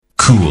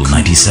Cool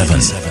 97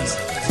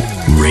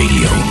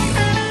 Radio.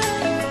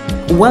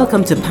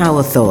 Welcome to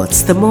Power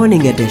Thoughts, the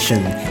morning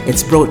edition.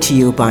 It's brought to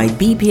you by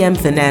BPM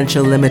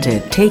Financial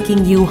Limited,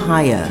 taking you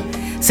higher.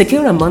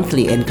 Secure a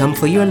monthly income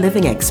for your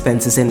living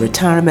expenses in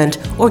retirement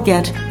or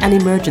get an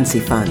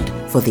emergency fund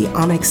for the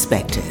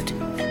unexpected.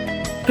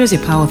 Here's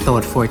your Power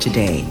Thought for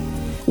today.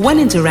 When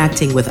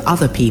interacting with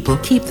other people,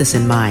 keep this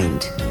in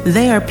mind.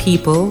 They are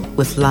people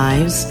with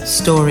lives,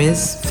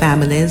 stories,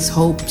 families,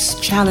 hopes,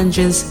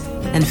 challenges,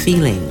 and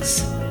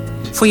feelings.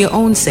 For your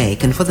own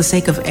sake and for the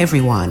sake of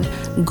everyone,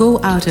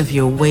 go out of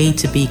your way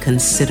to be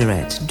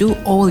considerate. Do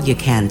all you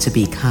can to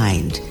be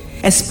kind.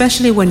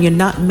 Especially when you're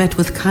not met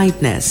with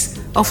kindness,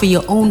 offer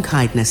your own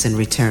kindness in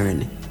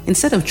return.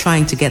 Instead of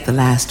trying to get the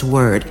last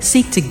word,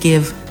 seek to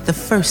give the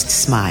first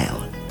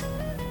smile.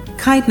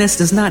 Kindness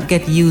does not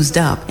get used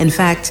up. In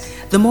fact,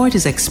 the more it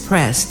is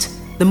expressed,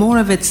 the more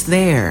of it's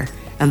there,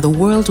 and the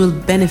world will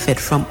benefit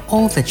from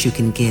all that you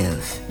can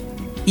give.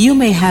 You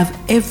may have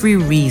every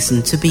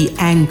reason to be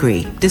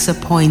angry,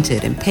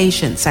 disappointed,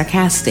 impatient,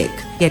 sarcastic,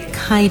 yet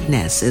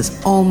kindness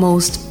is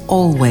almost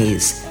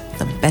always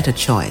the better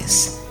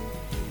choice.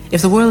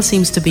 If the world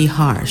seems to be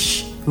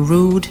harsh,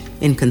 rude,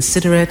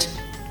 inconsiderate,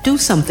 do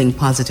something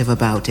positive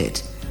about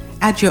it.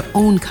 Add your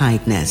own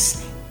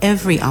kindness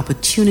every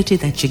opportunity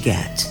that you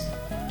get.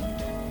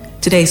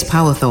 Today's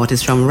Power Thought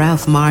is from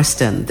Ralph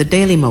Marston, the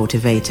Daily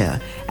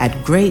Motivator, at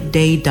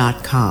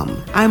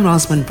greatday.com. I'm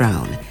Rosamond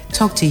Brown.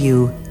 Talk to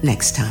you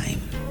next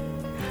time.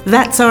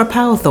 That's our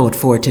Power Thought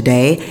for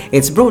today.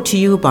 It's brought to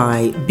you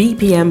by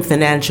BPM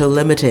Financial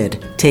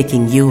Limited,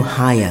 taking you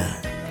higher.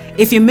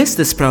 If you missed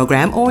this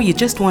program or you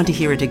just want to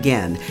hear it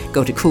again,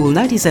 go to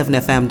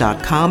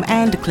cool97fm.com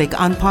and click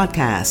on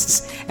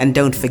podcasts. And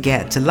don't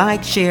forget to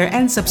like, share,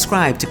 and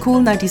subscribe to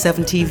Cool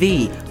 97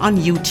 TV on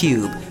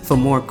YouTube for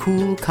more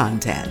cool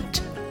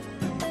content.